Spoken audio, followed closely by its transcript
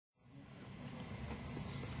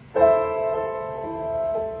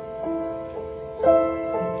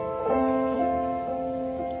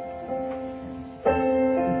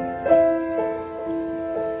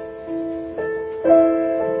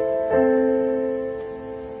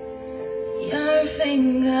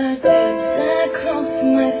fingertips across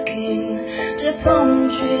my skin, the palm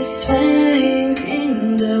trees swaying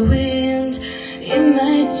in the wind.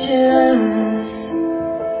 Images.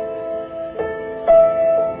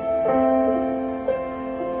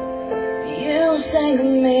 You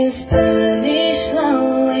sang me Spanish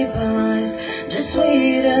lullabies, the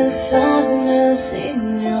sweetest sadness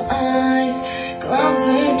in your eyes.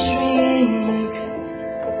 Clever trick.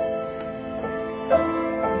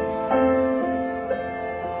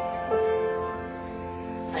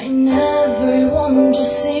 I never want to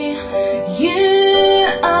see you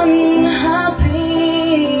unhappy.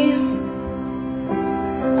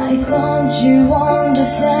 I thought you want the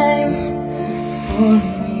same for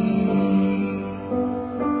me.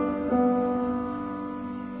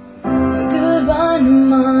 Goodbye,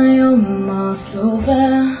 my almost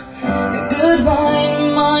lover. Goodbye,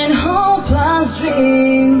 my hopeless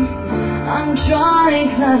dream. I'm trying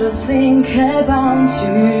not to think about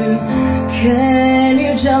you. Can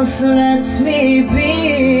you just let me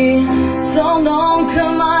be? So long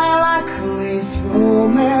come my luckless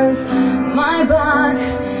romance. My back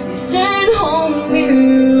is turned on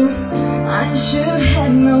you. I should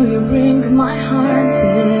have known you bring my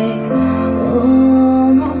heartache.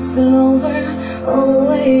 Almost over,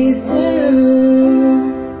 always do.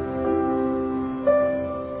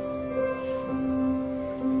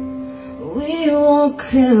 We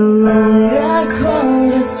walk along a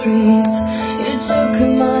crowded street. You took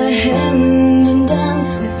my hand and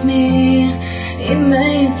danced with me.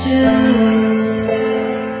 Images.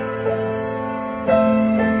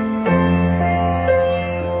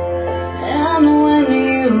 And when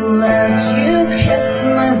you left, you kissed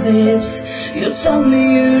my lips. You told me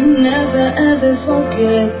you'd never ever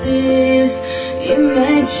forget these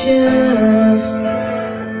images.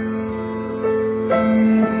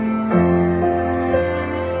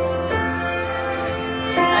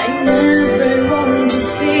 Never want to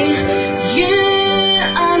see you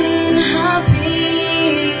unhappy.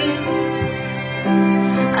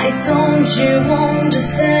 I thought you want the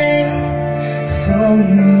same for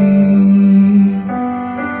me.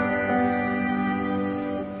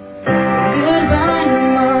 Goodbye,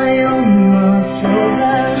 my almost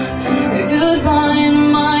lover. Goodbye,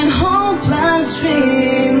 my hopeless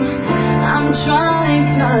dream. I'm trying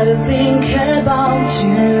not to think about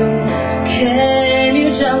you. Can you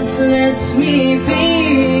just let me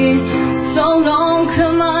be? So long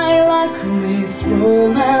come my luckless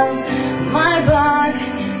romance. My back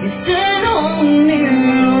is turned on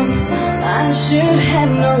you. I should have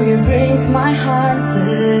known you break my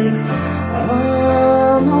heartache.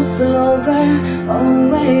 Almost lover,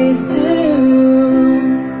 always do.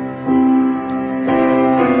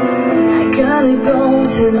 I got a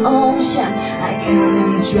golden ocean. I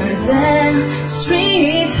can't drive the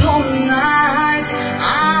street all night.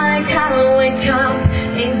 I can't wake up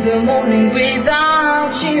in the morning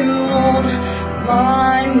without you on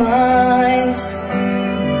my mind.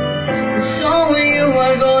 So you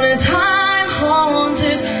are gonna time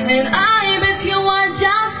haunted, and I bet you are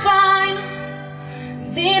just fine.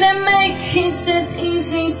 Didn't make it that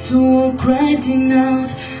easy to walk right in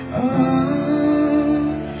out of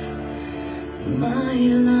my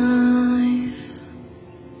life.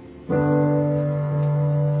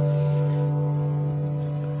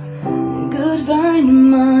 Goodbye,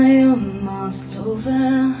 my almost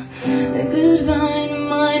lover. Goodbye,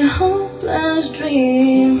 my hopeless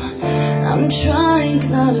dream. I'm trying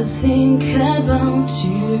not to think about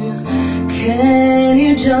you. Can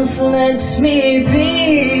you just let me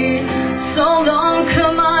be? So long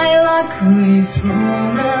come my luckless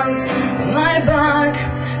romance. My back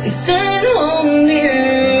is turned on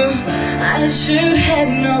you. I should have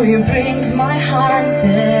known you bring my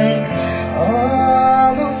heartache.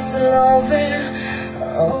 Almost lover,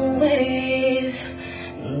 always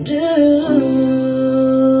do.